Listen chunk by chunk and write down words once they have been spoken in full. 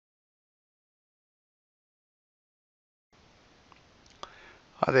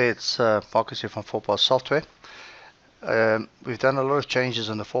Hi there, it's Marcus here from 4PAS Software. We've done a lot of changes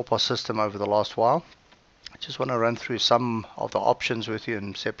in the 4PAS system over the last while. I just want to run through some of the options with you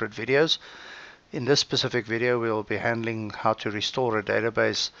in separate videos. In this specific video, we'll be handling how to restore a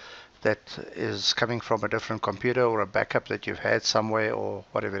database that is coming from a different computer or a backup that you've had somewhere or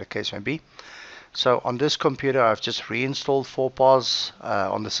whatever the case may be. So on this computer, I've just reinstalled 4PAS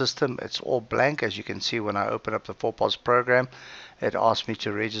on the system. It's all blank. As you can see, when I open up the 4PAS program, it asks me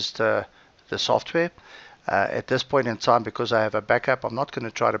to register the software. At this point in time, because I have a backup, I'm not going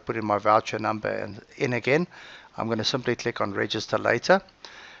to try to put in my voucher number in again. I'm going to simply click on register later.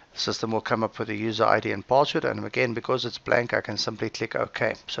 The system will come up with a user ID and password, and again, because it's blank, I can simply click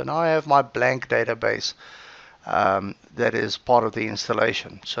OK. So now I have my blank database that is part of the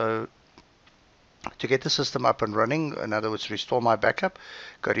installation. So to get the system up and running, in other words, restore my backup,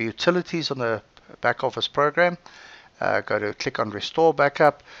 go to Utilities on the back office program, go to click on Restore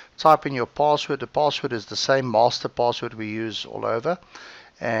Backup, type in your password. The password is the same master password we use all over.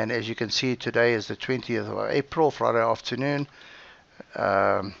 And as you can see, today is the 20th of April, Friday afternoon,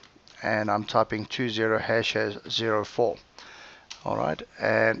 and I'm typing 20#04. Alright,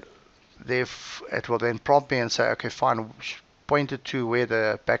 and it will then prompt me and say, okay, fine, point it to where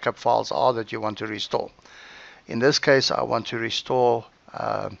the backup files are that you want to restore. In this case, I want to restore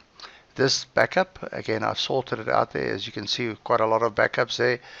this backup. Again, I've sorted it out there. As you can see, quite a lot of backups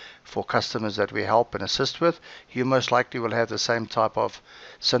there for customers that we help and assist with. You most likely will have the same type of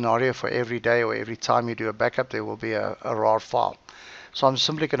scenario for every day or every time you do a backup. There will be a RAR file. So I'm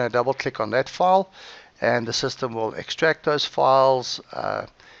simply going to double click on that file, and the system will extract those files,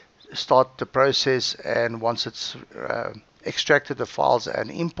 start the process, and once it's extracted the files and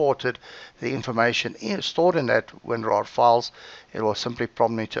imported the information stored in that WinRAR files, it will simply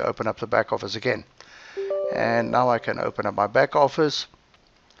prompt me to open up the back office again. And now I can open up my back office.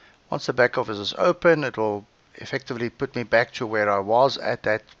 Once the back office is open, it will effectively put me back to where I was at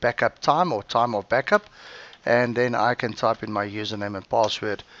that backup time or time of backup, and then I can type in my username and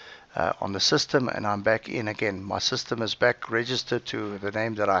password on the system, and I'm back in again. My system is back registered to the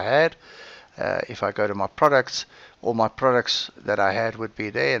name that I had. If I go to my products, all my products that I had would be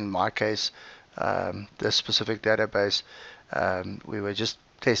there. In my case, this specific database, we were just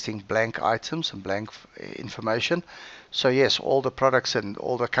testing blank items and blank information. So yes, all the products and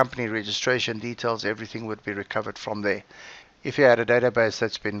all the company registration details, everything would be recovered from there. If you had a database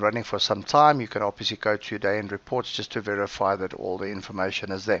that's been running for some time, you can obviously go to day-end reports just to verify that all the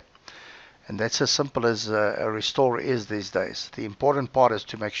information is there. And that's as simple as a restore is these days. The important part is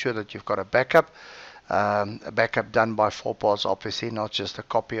to make sure that you've got a backup done by 4PAS, obviously, not just a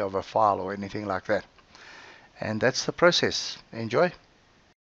copy of a file or anything like that. And that's the process. Enjoy.